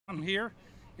I'm here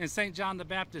in St. John the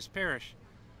Baptist Parish.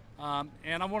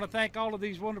 And I want to thank all of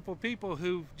these wonderful people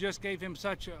who just gave him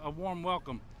such a warm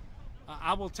welcome.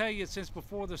 I will tell you, since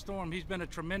before the storm, he's been a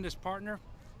tremendous partner.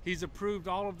 He's approved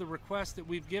all of the requests that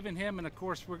we've given him, and of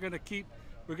course we're going to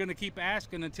keep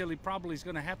asking until he probably is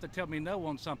going to have to tell me no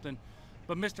on something.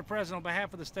 But Mr. President, on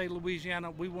behalf of the state of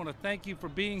Louisiana, we want to thank you for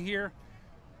being here.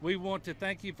 We want to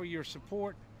thank you for your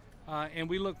support, and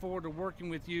we look forward to working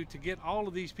with you to get all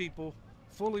of these people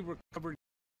fully recovered,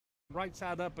 right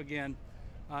side up again,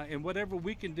 and whatever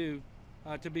we can do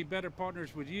to be better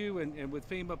partners with you and with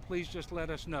FEMA, please just let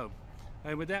us know.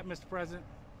 And with that, Mr. President,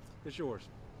 it's yours.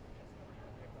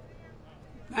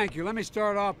 Thank you. Let me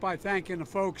start off by thanking the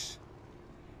folks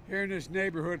here in this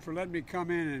neighborhood for letting me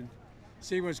come in and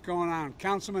see what's going on.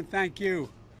 Councilman, thank you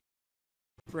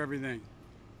for everything.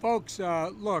 Folks,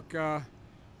 look, I'm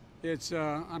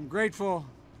grateful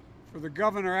for the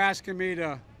governor asking me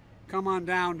to come on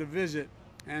down to visit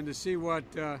and to see what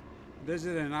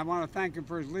visit, and I want to thank him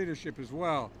for his leadership as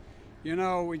well. You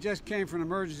know, we just came from the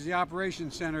Emergency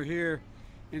Operations Center here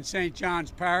in St.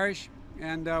 John's Parish,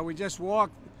 and we just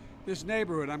walked this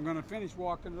neighborhood. I'm going to finish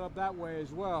walking it up that way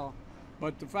as well.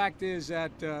 But the fact is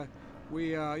that you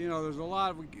know, there's a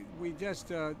lot. We just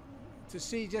to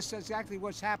see just exactly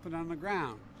what's happened on the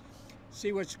ground,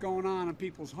 see what's going on in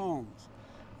people's homes.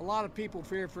 A lot of people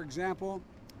fear, for example,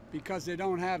 because they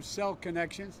don't have cell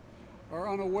connections, are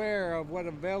unaware of what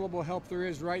available help there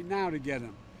is right now to get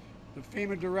them. The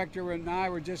FEMA director and I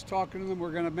were just talking to them.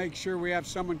 We're going to make sure we have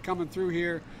someone coming through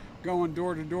here, going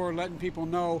door to door, letting people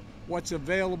know what's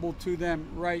available to them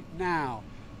right now,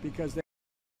 because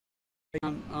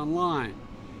they're online.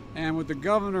 And with the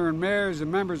governor and mayors and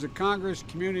members of Congress,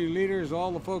 community leaders,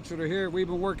 all the folks that are here, we've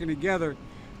been working together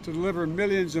to deliver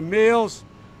millions of meals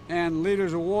and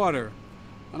liters of water.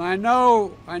 And I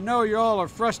know you all are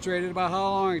frustrated about how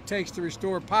long it takes to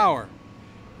restore power.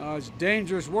 It's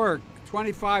dangerous work.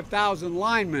 25,000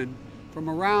 linemen from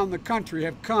around the country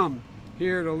have come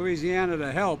here to Louisiana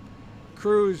to help.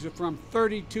 Crews from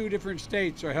 32 different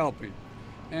states are helping.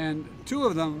 And 2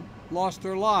 of them lost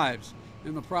their lives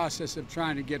in the process of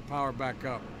trying to get power back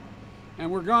up. And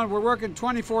we're working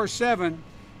 24/7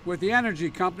 with the energy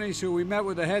companies who we met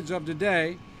with the heads of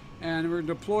today, and we're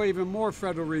deploy even more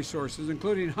federal resources,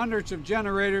 including hundreds of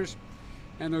generators,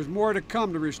 and there's more to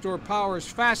come to restore power as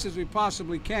fast as we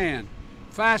possibly can,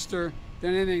 faster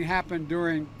than anything happened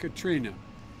during Katrina.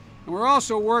 And we're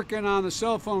also working on the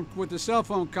cell phone with the cell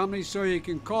phone companies so you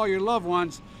can call your loved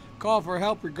ones, call for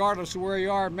help regardless of where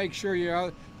you are, make sure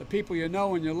the people you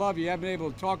know and you love you haven't been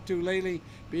able to talk to lately,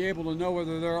 be able to know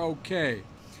whether they're okay.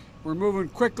 We're moving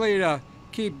quickly to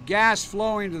keep gas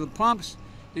flowing to the pumps,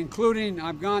 including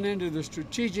I've gone into the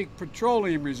Strategic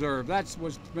Petroleum Reserve. That's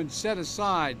what's been set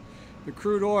aside, the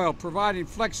crude oil, providing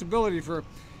flexibility for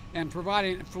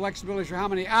how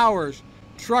many hours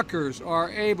truckers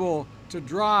are able to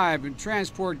drive and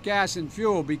transport gas and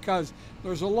fuel, because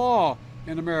there's a law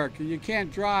in America. You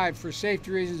can't drive for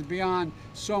safety reasons beyond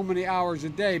so many hours a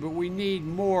day, but we need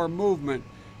more movement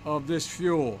of this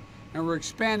fuel. And we're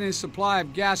expanding the supply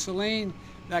of gasoline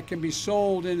that can be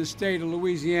sold in the state of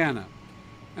Louisiana.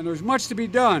 And there's much to be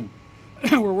done.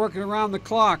 We're working around the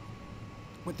clock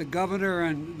with the governor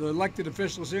and the elected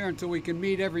officials here until we can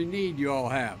meet every need you all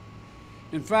have.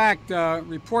 In fact,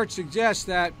 reports suggest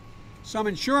that some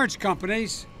insurance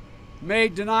companies may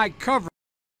deny coverage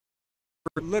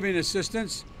for living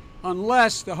assistance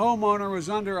unless the homeowner was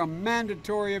under a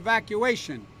mandatory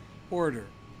evacuation order.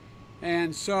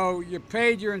 And so you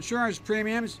paid your insurance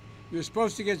premiums, you're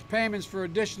supposed to get payments for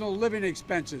additional living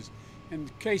expenses in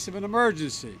case of an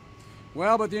emergency.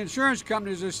 Well, but the insurance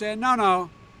companies are saying, no,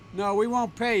 we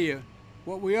won't pay you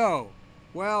what we owe.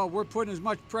 Well, we're putting as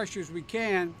much pressure as we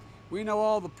can. We know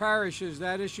all the parishes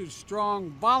that issued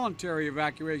strong voluntary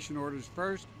evacuation orders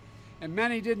first, and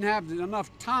many didn't have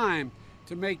enough time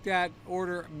to make that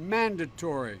order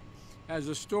mandatory as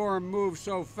the storm moved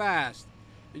so fast.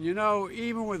 And you know,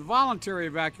 even with voluntary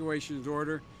evacuations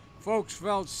order, folks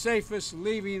felt safest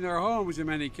leaving their homes in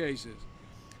many cases.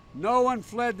 No one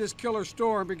fled this killer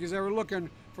storm because they were looking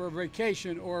for a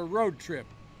vacation or a road trip.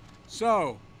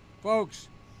 So, folks,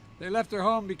 they left their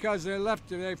home because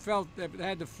they felt that they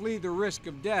had to flee the risk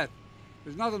of death.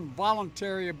 There's nothing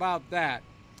voluntary about that.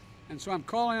 And so I'm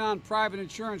calling on private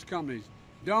insurance companies,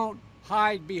 don't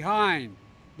hide behind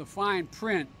the fine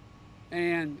print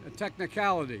and a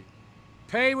technicality.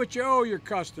 Pay what you owe your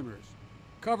customers.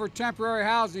 Cover temporary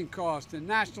housing costs and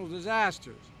national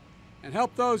disasters, and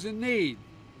help those in need.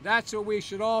 That's what we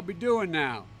should all be doing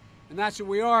now, and that's what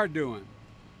we are doing.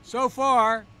 So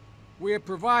far, we have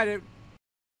provided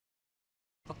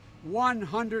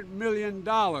 $100 million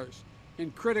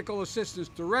in critical assistance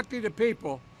directly to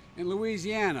people in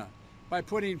Louisiana by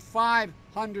putting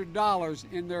 $500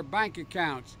 in their bank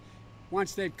accounts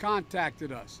once they've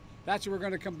contacted us. That's what we're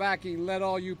going to come back and let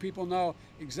all you people know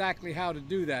exactly how to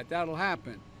do that. That'll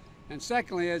happen. And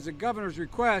secondly, as the governor's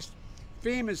request,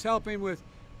 FEMA is helping with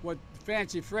what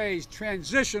fancy phrase,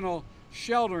 transitional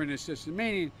sheltering assistance,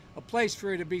 meaning a place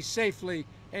for you to be safely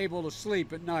able to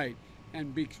sleep at night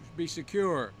and be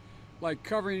secure, like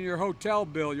covering your hotel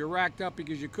bill. You're racked up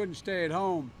because you couldn't stay at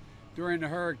home during the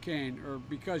hurricane or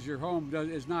because your home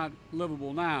is not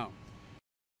livable now.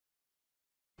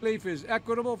 Relief is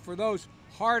equitable for those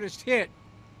hardest hit.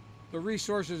 The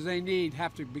resources they need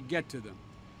have to get to them.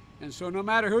 And so no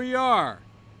matter who you are,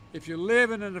 if you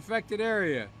live in an affected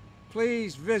area,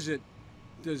 please visit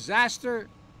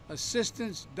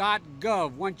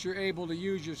disasterassistance.gov once you're able to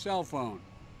use your cell phone,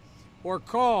 or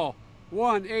call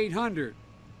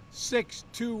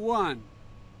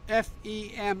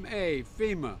 1-800-621-FEMA,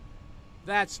 FEMA.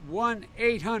 That's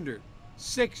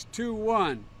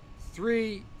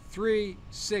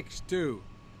 1-800-621-3362.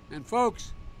 And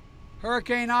folks,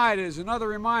 Hurricane Ida is another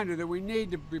reminder that we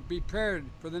need to be prepared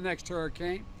for the next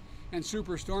hurricane, and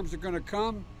superstorms are going to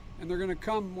come, and they're going to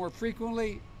come more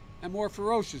frequently and more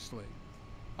ferociously.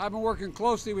 I've been working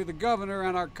closely with the governor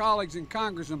and our colleagues in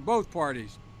Congress in both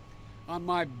parties on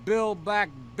my Build Back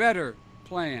Better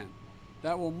plan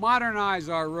that will modernize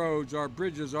our roads, our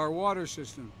bridges, our water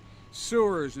systems,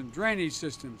 sewers and drainage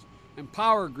systems, and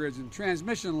power grids and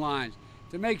transmission lines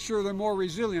to make sure they're more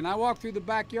resilient. I walk through the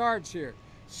backyards here.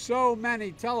 So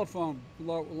many telephone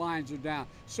lines are down.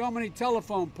 So many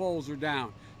telephone poles are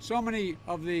down. So many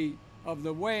of the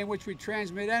way in which we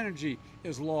transmit energy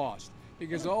is lost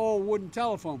because of old wooden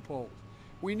telephone poles.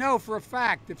 We know for a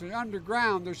fact if they're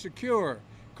underground, they're secure.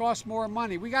 Costs more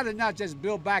money. We got to not just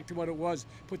build back to what it was,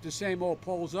 put the same old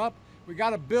poles up. We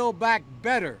got to build back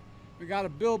better. We got to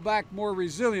build back more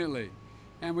resiliently.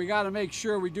 And we got to make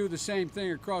sure we do the same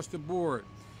thing across the board.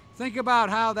 Think about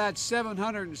how that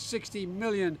 $760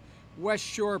 million West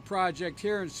Shore project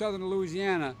here in southern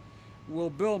Louisiana will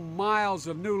build miles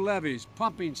of new levees,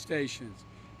 pumping stations,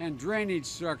 and drainage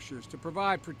structures to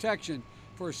provide protection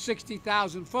for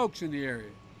 60,000 folks in the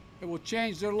area. It will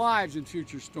change their lives in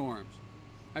future storms.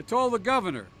 I told the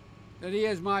governor that he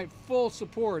has my full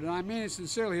support, and I mean it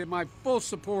sincerely, he has my full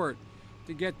support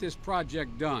to get this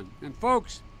project done. And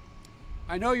folks,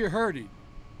 I know you're hurting.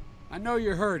 I know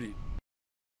you're hurting.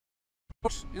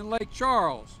 Folks in Lake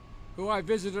Charles, who I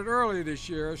visited earlier this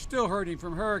year, are still hurting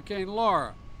from Hurricane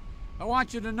Laura. I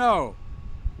want you to know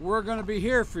we're going to be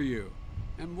here for you.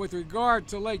 And with regard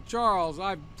to Lake Charles,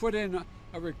 I've put in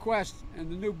a request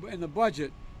in the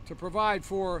budget to provide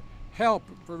for help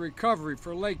for recovery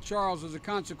for Lake Charles as a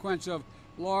consequence of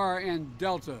Laura and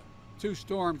Delta, two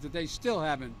storms that they still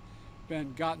haven't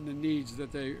gotten the needs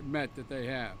that they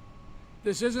have.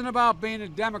 This isn't about being a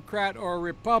Democrat or a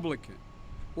Republican.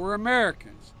 We're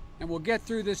Americans, and we'll get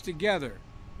through this together.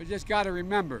 We just got to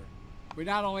remember, we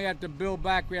not only have to build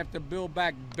back, we have to build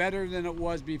back better than it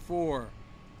was before.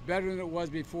 Better than it was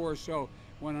before, so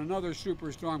when another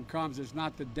superstorm comes, it's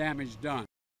not the damage done.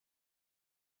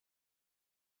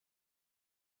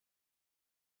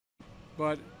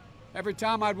 But every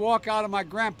time I'd walk out of my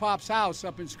grandpa's house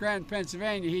up in Scranton,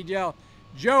 Pennsylvania, he'd yell,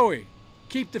 "Joey,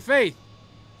 keep the faith."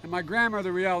 And my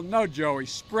grandmother would yell, "No, Joey,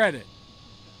 spread it.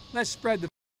 Let's spread the